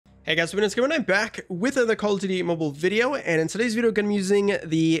Hey guys, it's Kevin and I'm back with another Call of Duty mobile video, and in today's video I'm going to be using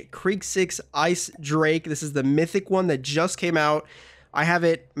the Krig 6 Ice Drake. This is the mythic one that just came out. I have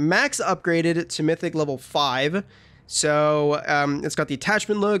it max upgraded to mythic level 5. So it's got the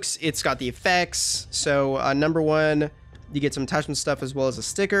attachment looks, it's got the effects. So number one, you get some attachment stuff as well as a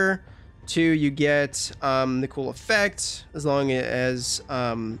sticker. 2, you get the cool effect as long as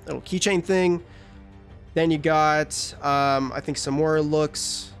a little keychain thing. Then you got I think some more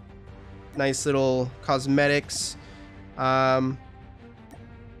looks. Nice little cosmetics, and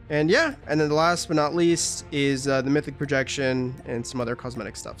yeah, and then the last but not least is the mythic projection and some other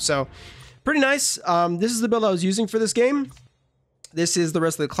cosmetic stuff. So pretty nice. This is the build I was using for this game. This is the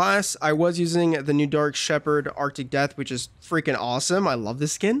rest of the class. I was using the new Dark Shepherd Arctic Death, which is freaking awesome. I love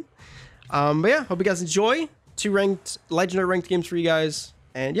this skin. But yeah, hope you guys enjoy. 2 legendary ranked games for you guys,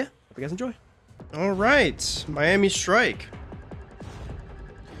 and yeah, hope you guys enjoy. All right, Miami Strike.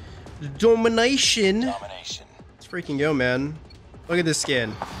 Domination. Let's freaking go, man. Look at this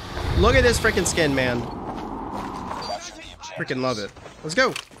skin. Look at this freaking skin, man. Freaking love it. Let's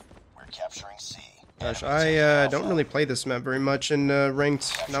go. We're capturing C. Gosh, I don't really play this map very much in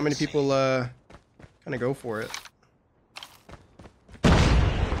ranked. Not many people kind of go for it.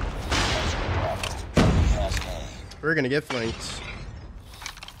 We're gonna get flanked.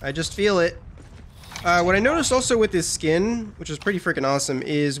 I just feel it. What I noticed also with this skin, which is pretty freaking awesome,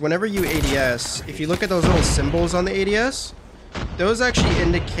 is whenever you ADS, if you look at those little symbols on the ADS, those actually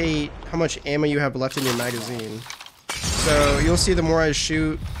indicate how much ammo you have left in your magazine. So you'll see the more I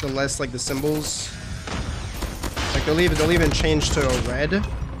shoot, the less like the symbols. Like they'll even change to a red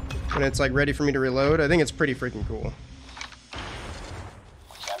when it's like ready for me to reload. I think it's pretty freaking cool.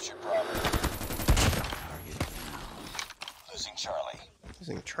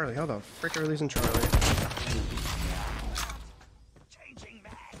 Losing Charlie? How the frick are we losing Charlie?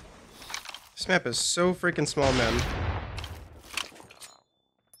 This map is so freaking small, man.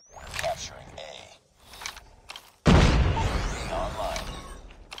 We're capturing A. Online.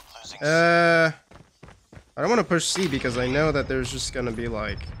 Losing C. I don't want to push C because I know that there's just gonna be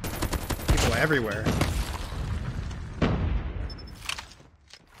like people everywhere. We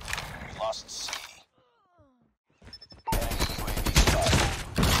lost C.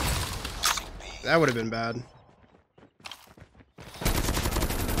 That would have been bad.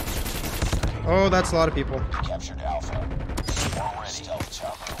 Oh, that's a lot of people. Captured Alpha. Already. Stealth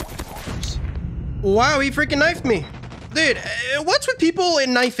chopper awaiting orders. Wow, he freaking knifed me. Dude, what's with people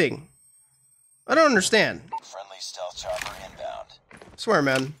in knifing? I don't understand. Friendly stealth chopper inbound. I swear,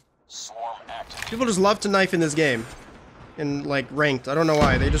 man. Swarm active. People just love to knife in this game. In, like, ranked. I don't know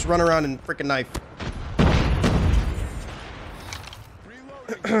why. They just run around and freaking knife.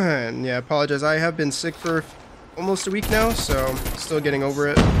 And yeah, I apologize. I have been sick for almost a week now, so still getting over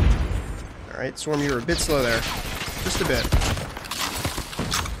it. Alright, Swarm, you were a bit slow there. Just a bit.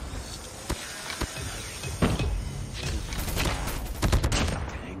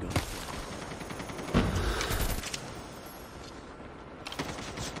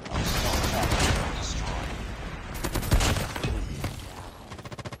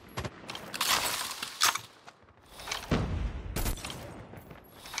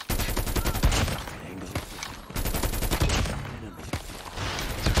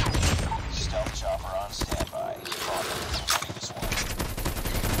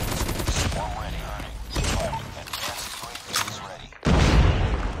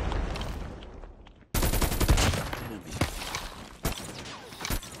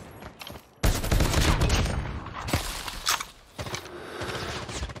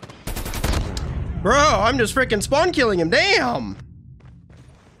 Bro, I'm just freaking spawn killing him. Damn!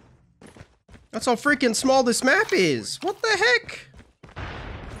 That's how freaking small this map is. What the heck?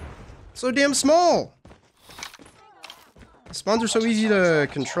 So damn small. The spawns are so easy to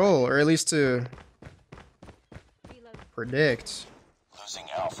control, or at least to predict. Losing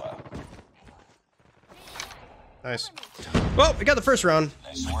Alpha. Nice. Well, we got the first round.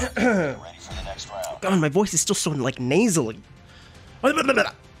 Nice work. Ready for the next round. God, my voice is still so like nasally.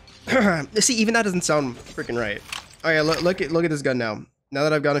 See, even that doesn't sound freaking right. Oh yeah, look at this gun now. Now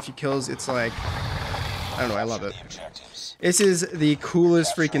that I've gotten a few kills, it's like, I don't know, I love it. This is the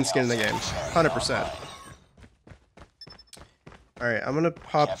coolest freaking skin in the game, 100%. All right, I'm gonna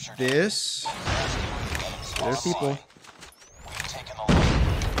pop this. There's people.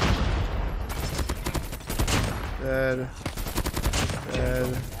 Dead.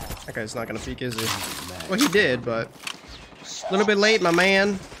 Dead. That guy's not gonna peek, is he? Well, he did, but a little bit late, my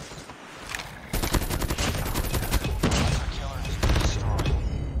man.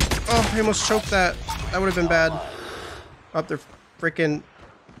 Oh, I almost choked that. That would have been bad. Up there, freaking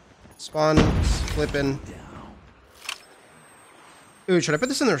Spawn, flipping. Ooh, should I put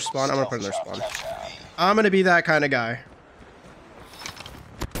this in their spawn? I'm gonna put it in their spawn. I'm gonna be that kind of guy.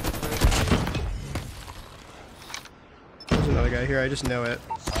 There's another guy here. I just know it.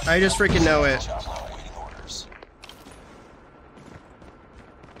 I just freaking know it.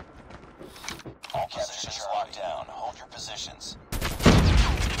 All positions locked down. Hold your positions.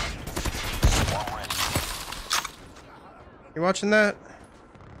 You watching that?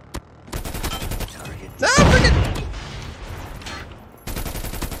 No, freaking!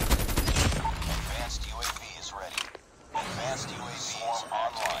 Advanced UAV is ready. Advanced UAV is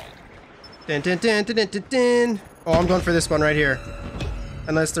online. Dun, dun, dun, dun, dun, dun, dun. Oh, I'm going for this one right here.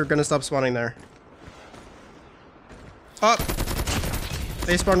 Unless they're gonna stop spawning there. Oh!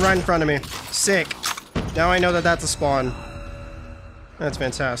 They spawned right in front of me. Sick. Now I know that that's a spawn. That's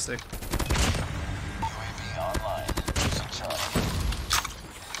fantastic. UAV online. Losing charge.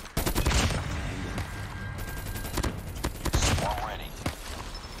 Swarm ready.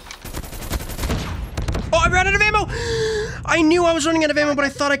 Oh, I ran out of ammo! I knew I was running out of ammo, but I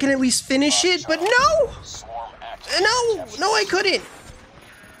thought I could at least finish it, but no! Swarm active. No, I couldn't.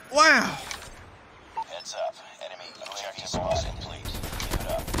 Wow. Heads up. Enemy objective loss complete. Keep it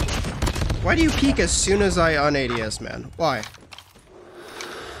up. Why do you peek as soon as I un-ADS, man? Why?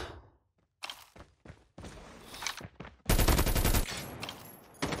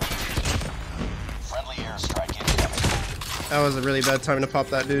 Friendly airstrike incoming. That was a really bad time to pop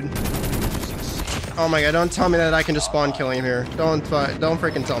that dude. Oh my god, don't tell me that I can just spawn killing him here. Don't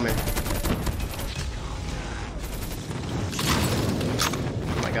freaking tell me.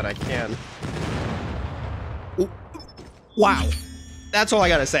 Oh my god, I can. Ooh. Wow. That's all I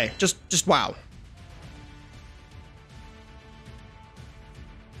gotta say. Just wow.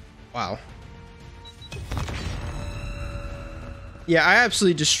 Wow. Yeah, I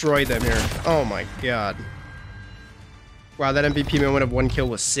absolutely destroyed them here. Oh my god. Wow, that MVP moment of 1 kill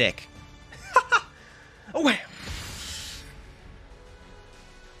was sick. Oh, wow.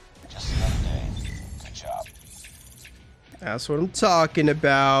 Just another day. Good job. That's what I'm talking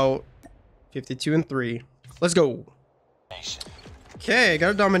about. 52 and 3. Let's go. Nation. Okay, got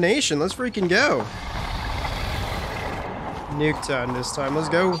a domination. Let's freaking go. Nuke time this time. Let's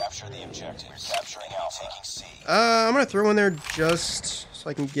go. Capture the objective. Capturing Alpha. Taking C. I'm gonna throw in there just so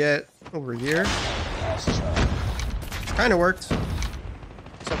I can get over here. Has charge. Kind of worked.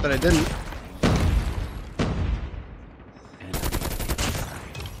 Except that I didn't.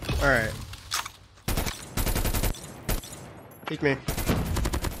 Alright. Peek me.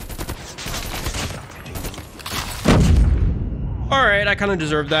 Alright, I kind of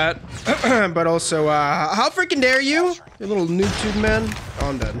deserved that. But also, how freaking dare you? You little noob tube man. Oh,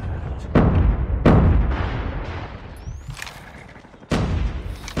 I'm dead.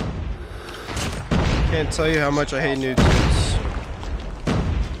 Can't tell you how much I hate noob tubes.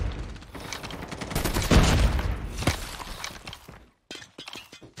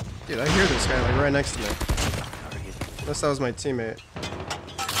 Dude, I hear this guy like right next to me. Unless that was my teammate.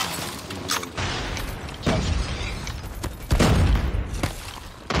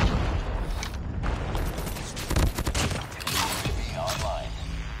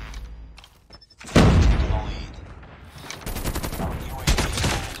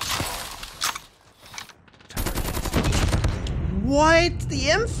 What? The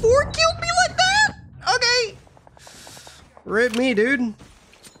M4 killed me like that? Okay. Rip me, dude.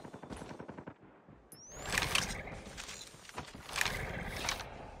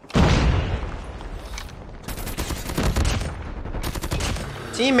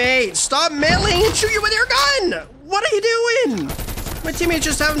 Teammate, stop meleeing and shoot you with your gun! What are you doing? My teammate's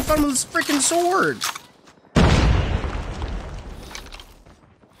just having fun with his freaking sword.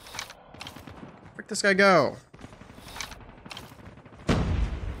 Where'd this guy go?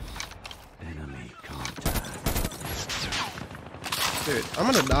 Enemy contact. Dude, I'm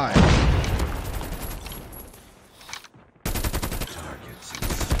gonna die. Targets.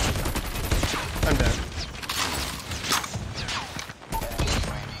 I'm dead.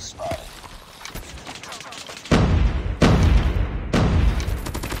 UAV spotted.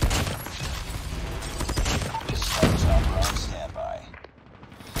 Strike chopper on standby.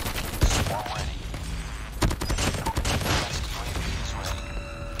 Swarm ready. Advanced UAV is ready.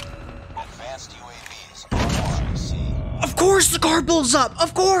 Advanced UAV is online. C. Of course the car blows up!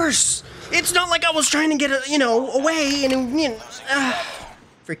 Of course! It's not like I was trying to get it, you know, away and, you know,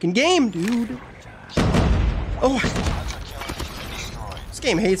 freaking game, dude. Oh. This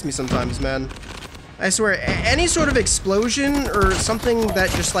game hates me sometimes, man. I swear, any sort of explosion or something that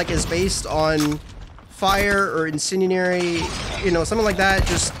just, like, is based on fire or incendiary, you know, something like that,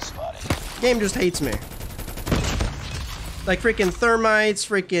 just Game just hates me. Like freaking thermites,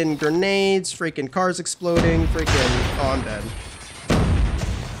 freaking grenades, freaking cars exploding, freaking... Oh, I'm dead.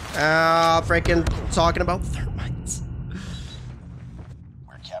 Freaking talking about thermites.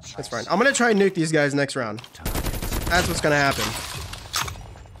 That's fine. I'm gonna try and nuke these guys next round. That's what's gonna happen.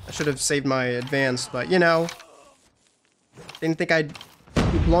 I should have saved my advanced, but you know. Didn't think I'd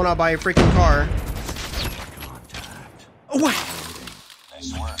be blown out by a freaking car. Oh, what?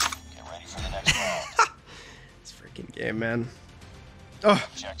 Nice work. Get ready for the next round. This freaking game, man. Oh.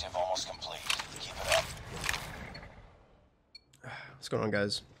 Objective almost complete. Keep it up. What's going on,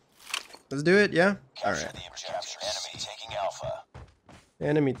 guys? Let's do it, yeah? Capture Alright. the objective. Enemy taking Alpha.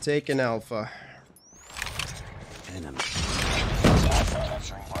 Enemy taking Alpha. Enemy. Alpha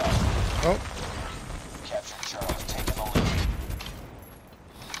capturing Bravo. Oh. Captured Charlie. Taking the lead.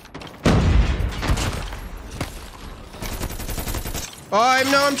 Oh,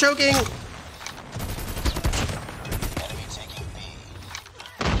 I'm choking! Enemy taking B.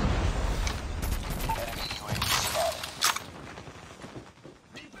 Enemy UAV spotted.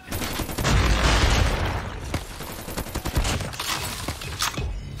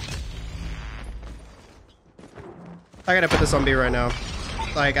 I gotta put this on B right now.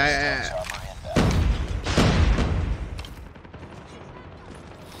 Like, Chopper inbound.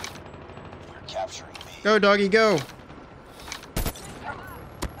 We're capturing B. Go, doggy, go! We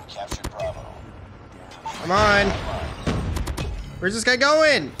captured Bravo. Come on! Where's this guy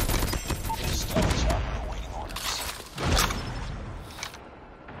going? Stealth chopper awaiting orders.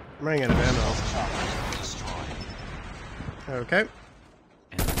 I'm running out of ammo. Chopper destroyed. Okay.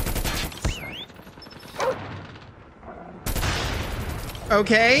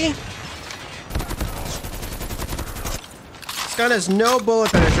 Okay. This gun has no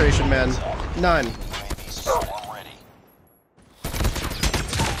bullet penetration, man. None. UAV swarm ready.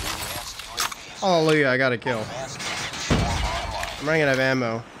 Advanced UAV is Hallelujah, I got a kill. advanced UAV swarm online. I'm running out of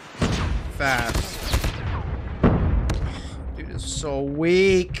ammo. Fast. Dude is so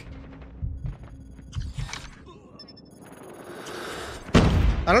weak.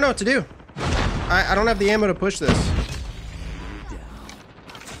 I don't know what to do. I don't have the ammo to push this.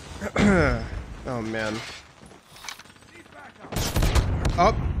 Oh, man.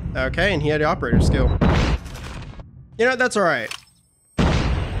 Oh, okay, and he had the operator skill. You know, that's alright.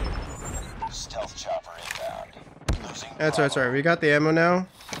 Stealth chopper inbound. Losing That's Bravo. alright. We got the ammo now.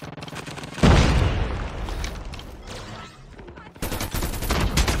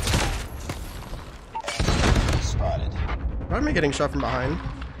 Enemy spotted. Why am I getting shot from behind?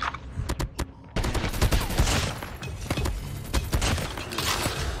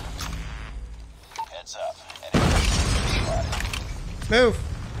 Heads up. Enemy spotted. Move!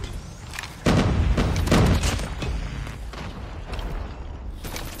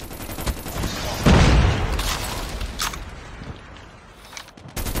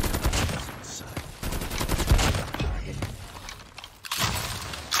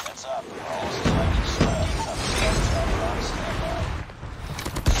 Heads up. We're almost attacking Squad. Stealth chopper on standby.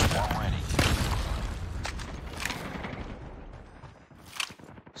 Swarm ready.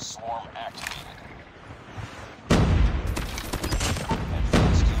 Swarm activated.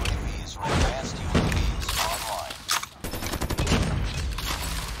 Advanced UAVs online.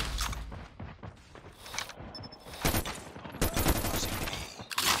 Losing B.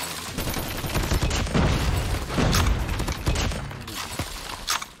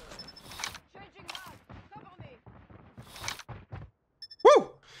 Woo!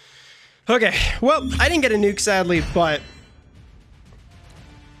 Okay, well, I didn't get a nuke, sadly, but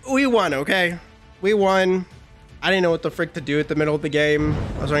we won, okay? We won. I didn't know what the frick to do at the middle of the game.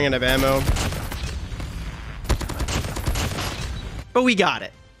 I was running out of ammo. But we got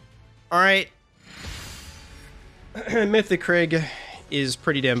it. Alright. Mythic Krig is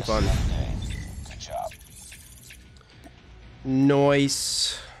pretty damn fun. Good job.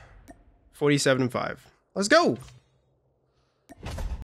 Nice. 47-5. Let's go!